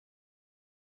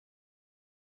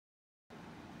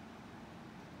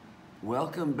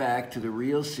Welcome back to the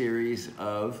real series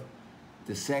of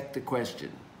Dissect the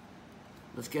Question.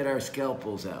 Let's get our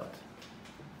scalpels out.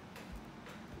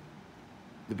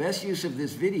 The best use of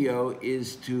this video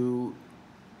is to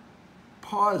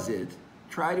pause it,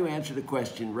 try to answer the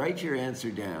question, write your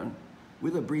answer down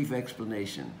with a brief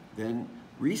explanation, then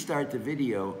restart the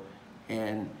video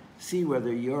and see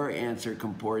whether your answer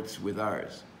comports with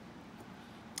ours.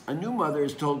 A new mother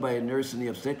is told by a nurse in the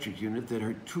obstetric unit that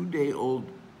her 2-day-old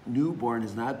newborn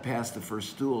has not passed the first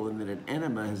stool and that an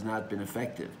enema has not been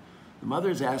effective. The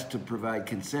mother is asked to provide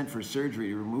consent for surgery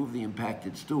to remove the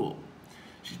impacted stool.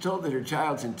 She's told that her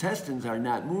child's intestines are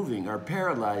not moving, are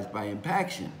paralyzed by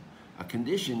impaction, a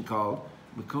condition called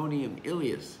Meconium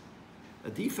ileus,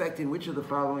 a defect in which of the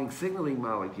following signaling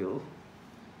molecule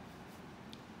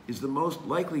is the most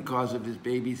likely cause of this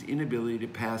baby's inability to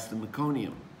pass the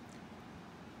meconium.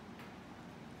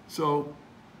 So,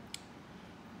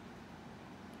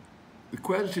 the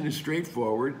question is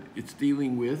straightforward. It's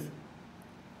dealing with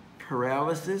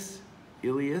paralysis,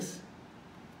 ileus,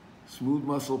 smooth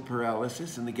muscle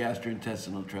paralysis in the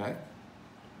gastrointestinal tract.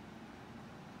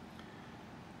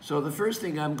 So the first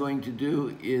thing I'm going to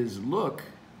do is look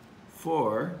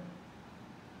for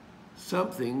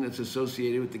something that's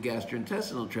associated with the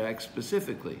gastrointestinal tract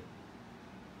specifically.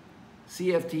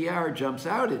 CFTR jumps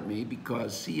out at me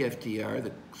because CFTR,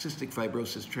 the cystic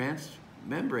fibrosis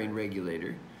transmembrane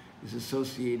regulator, is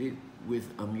associated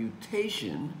with a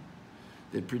mutation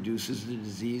that produces the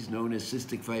disease known as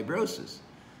cystic fibrosis.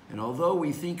 And although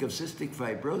we think of cystic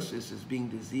fibrosis as being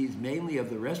disease mainly of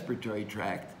the respiratory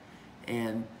tract,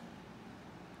 and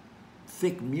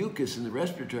thick mucus in the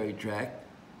respiratory tract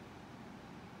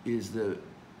is the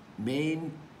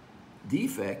main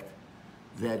defect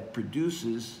that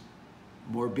produces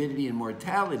morbidity and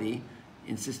mortality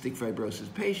in cystic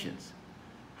fibrosis patients.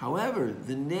 However,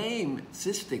 the name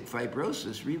cystic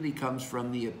fibrosis really comes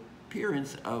from the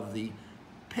appearance of the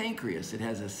pancreas. It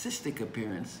has a cystic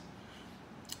appearance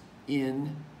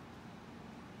in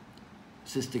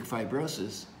cystic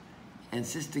fibrosis, and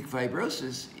cystic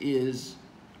fibrosis is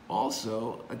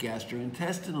also a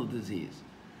gastrointestinal disease.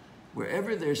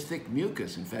 Wherever there's thick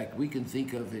mucus, in fact, we can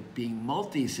think of it being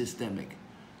multisystemic.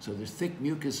 So there's thick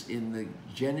mucus in the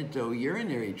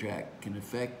genitourinary tract can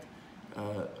affect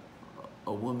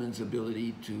a woman's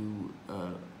ability to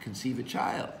conceive a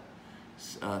child.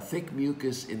 Thick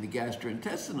mucus in the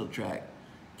gastrointestinal tract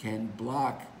can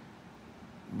block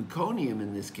meconium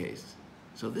in this case.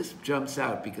 So this jumps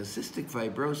out because cystic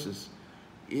fibrosis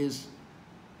is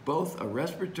both a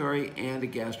respiratory and a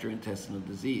gastrointestinal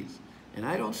disease. And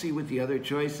I don't see what the other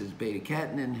choices,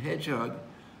 beta-catenin, hedgehog,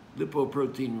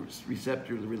 lipoprotein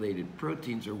receptor-related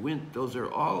proteins, or Wnt, those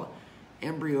are all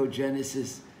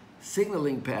embryogenesis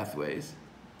signaling pathways,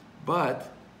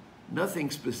 but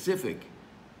nothing specific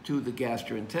to the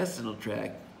gastrointestinal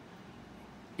tract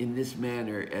in this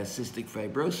manner as cystic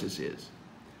fibrosis is.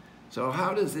 So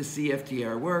how does this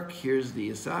CFTR work? Here's the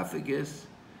esophagus,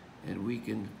 and we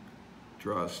can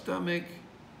draw a stomach,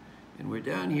 and we're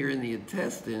down here in the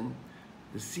intestine.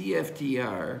 The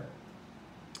CFTR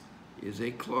is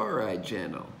a chloride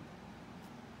channel.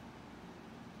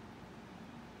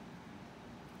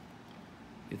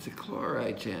 It's a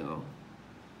chloride channel,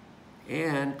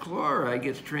 and chloride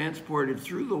gets transported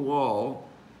through the wall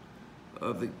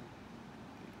of the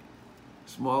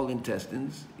small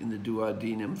intestines in the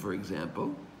duodenum, for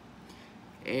example,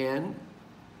 and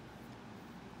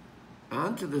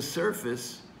onto the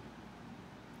surface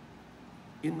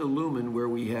in the lumen where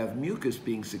we have mucus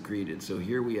being secreted. So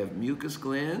here we have mucus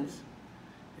glands,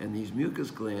 and these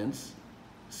mucus glands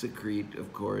secrete,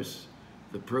 of course,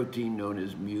 the protein known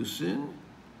as mucin,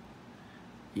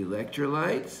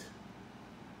 electrolytes,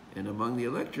 and among the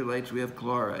electrolytes we have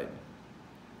chloride.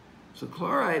 So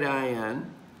chloride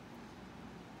ion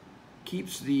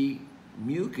keeps the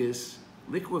mucus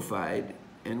liquefied,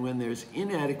 and when there's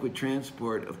inadequate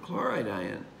transport of chloride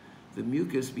ion, the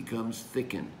mucus becomes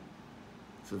thickened.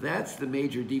 So that's the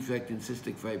major defect in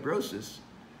cystic fibrosis.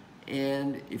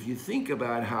 And if you think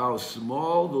about how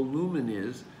small the lumen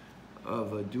is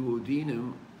of a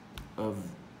duodenum of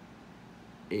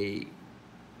a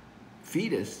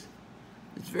fetus,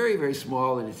 it's very, very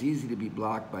small, and it's easy to be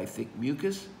blocked by thick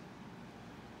mucus.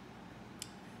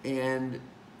 And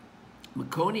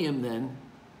meconium then,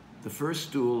 the first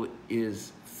stool,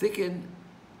 is thickened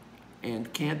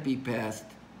and can't be passed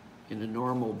in a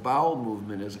normal bowel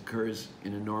movement as occurs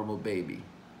in a normal baby.